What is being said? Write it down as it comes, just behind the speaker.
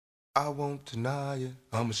I won't deny it,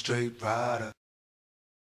 I'm a straight rider.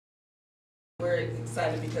 We're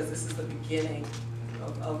excited because this is the beginning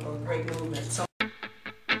of a great movement.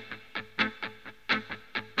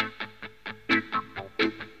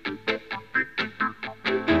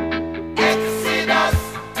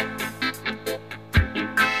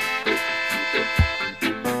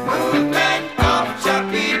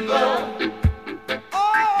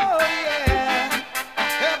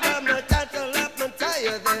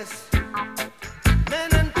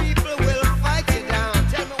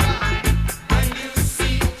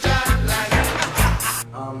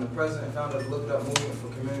 The president and founder of the Look It Up Movement for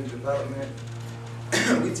Community Development.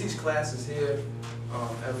 We teach classes here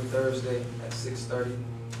every Thursday at 6:30.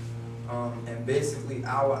 And basically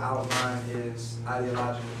our outline is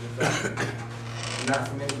ideological development. Not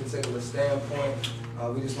from any particular standpoint.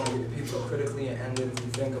 We just want to get people critically and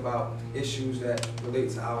analytically think about issues that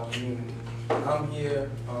relate to our community. I'm here,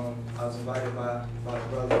 I was invited by the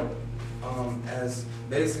brother, as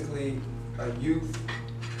basically a youth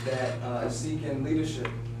that is seeking leadership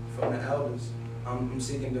from the elders. I'm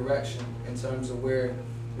seeking direction in terms of where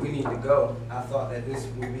we need to go. I thought that this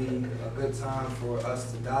would be a good time for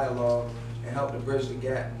us to dialogue and help to bridge the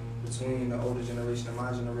gap between the older generation and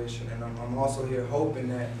my generation. And I'm also here hoping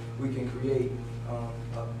that we can create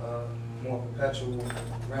a more perpetual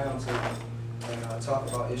roundtable and talk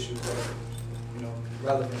about issues that are,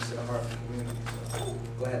 relevant to the Hartford community. So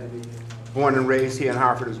glad to be here. Born and raised here in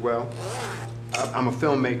Hartford as well. I'm a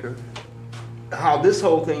filmmaker. How this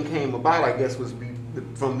whole thing came about, I guess, was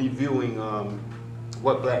from me viewing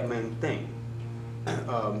What Black Men Think.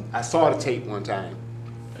 I saw the tape one time.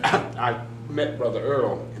 I met Brother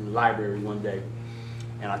Earl in the library one day,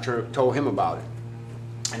 and I told him about it.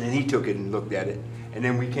 And then he took it and looked at it. And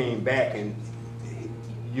then we came back, and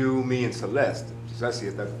you, me, and Celeste, I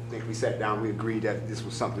think we sat down, we agreed that this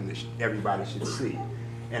was something that everybody should see,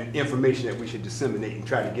 and information that we should disseminate and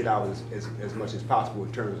try to get out as much as possible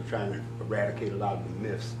in terms of trying to eradicate a lot of the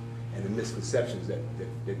myths and the misconceptions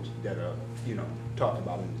that are talked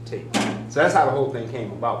about in the tape. So that's how the whole thing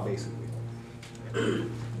came about, basically.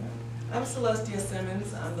 I'm Celestia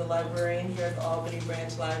Simmons. I'm the librarian here at the Albany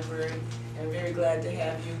Branch Library, and very glad to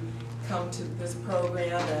have you come to this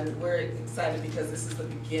program. And we're excited because this is the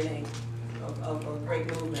beginning of a great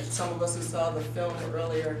movement. Some of us who saw the film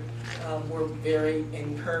earlier were very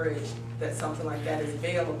encouraged that something like that is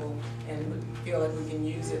available, and feel like we can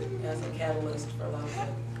use it as a catalyst for a lot of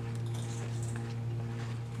good.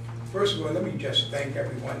 First of all, let me just thank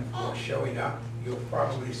everyone for showing up. You'll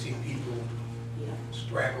probably see people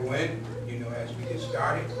straggle in, as we get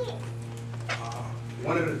started.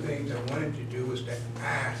 One of the things I wanted to do was to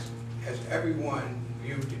ask, has everyone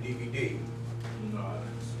viewed the DVD?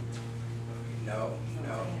 No.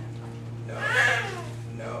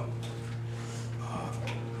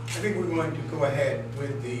 I think we're going to go ahead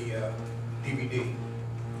with the DVD.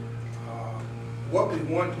 What we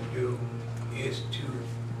want to do is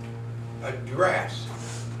to address,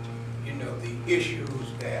 the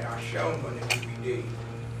issues that are shown on the DVD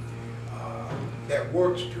that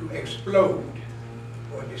works to explode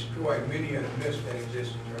or destroy many of the myths that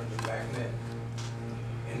exist in terms of black men.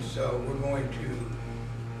 And so we're going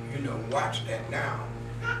to watch that now,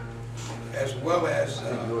 as well as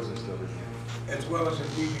as well as a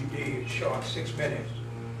DVD short 6 minutes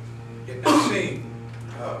that I've seen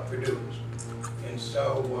produced. And so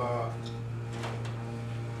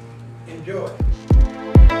enjoy.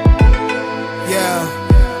 Yeah,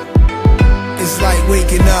 it's like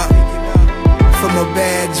waking up from a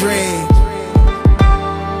bad dream.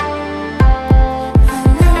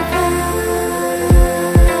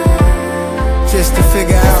 Just to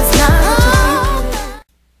figure out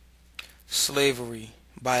Slavery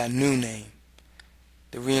by a New Name.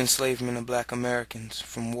 The re-enslavement of black Americans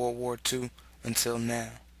from World War II until now.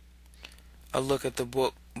 A look at the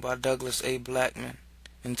book by Douglas A. Blackman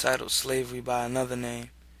entitled Slavery by Another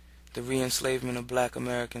Name. The re-enslavement of black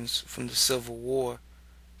Americans from the Civil War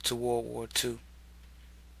to World War II.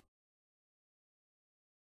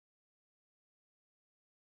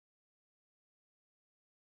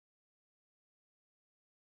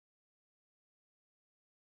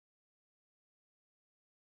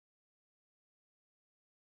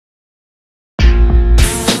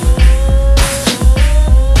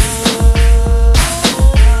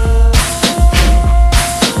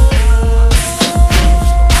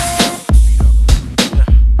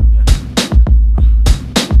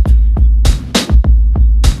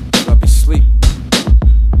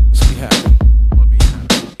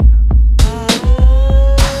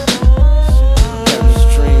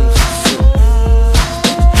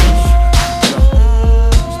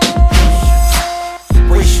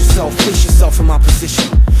 from my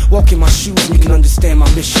position. Walk in my shoes and you can understand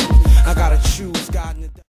my mission. I gotta choose God in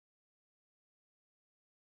the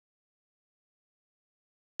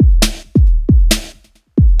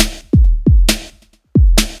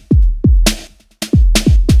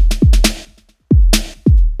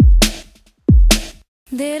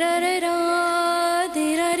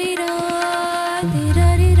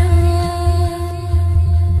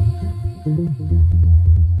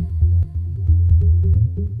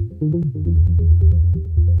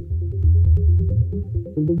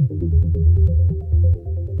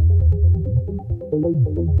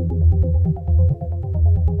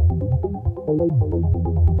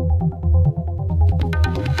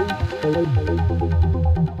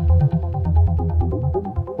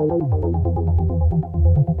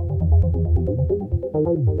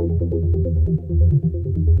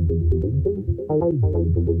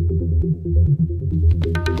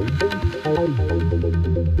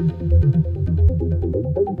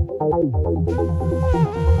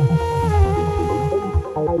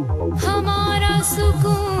हमारा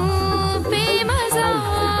सुकून बेमज़ा,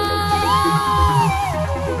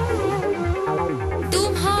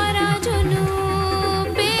 तुम्हारा जुनून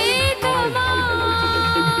बेकमाल।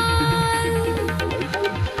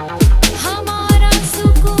 हमारा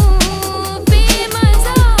सुकून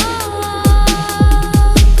बेमज़ा,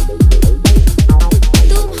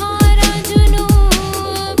 तुम्हारा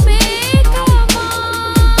जुनून बेकमाल।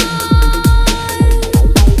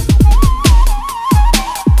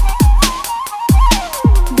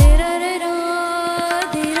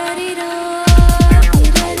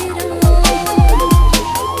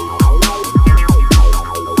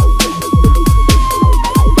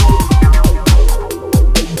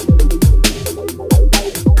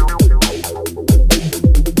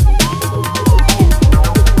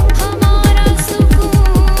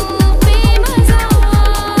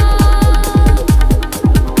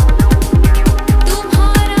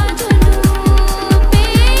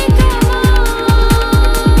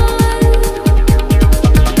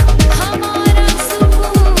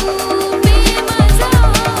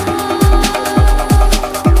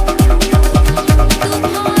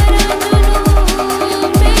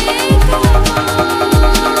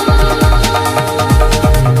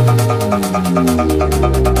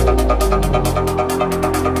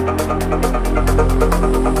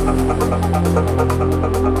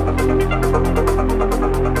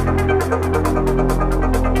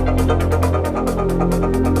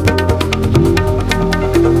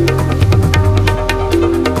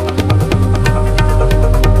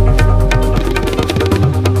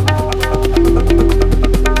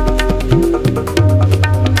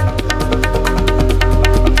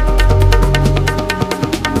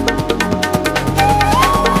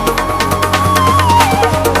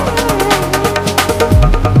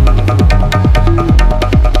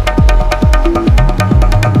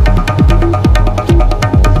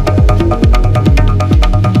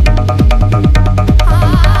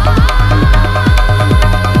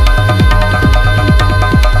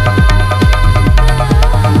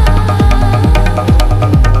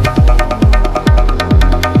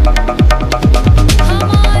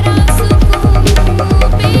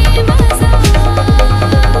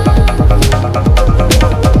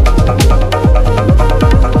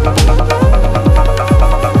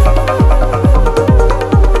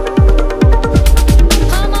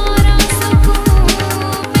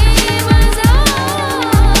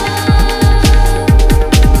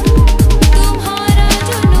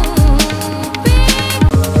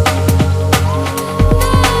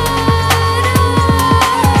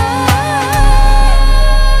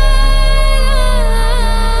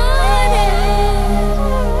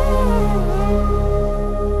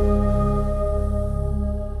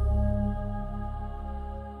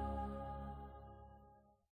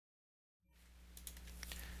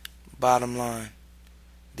 Bottom line,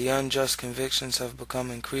 the unjust convictions have become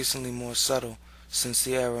increasingly more subtle since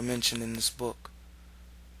the era mentioned in this book.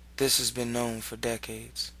 This has been known for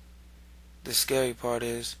decades. The scary part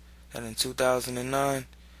is that in 2009,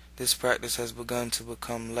 this practice has begun to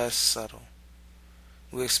become less subtle.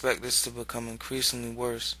 We expect this to become increasingly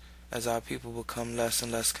worse as our people become less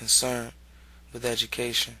and less concerned with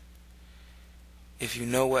education. If you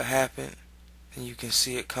know what happened, then you can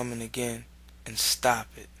see it coming again and stop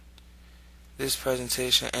it. This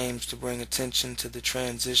presentation aims to bring attention to the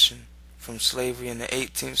transition from slavery in the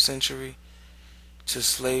 18th century to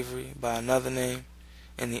slavery by another name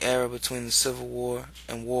in the era between the Civil War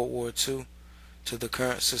and World War II to the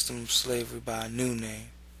current system of slavery by a new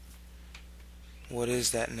name. What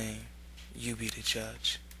is that name? You be the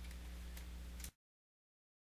judge.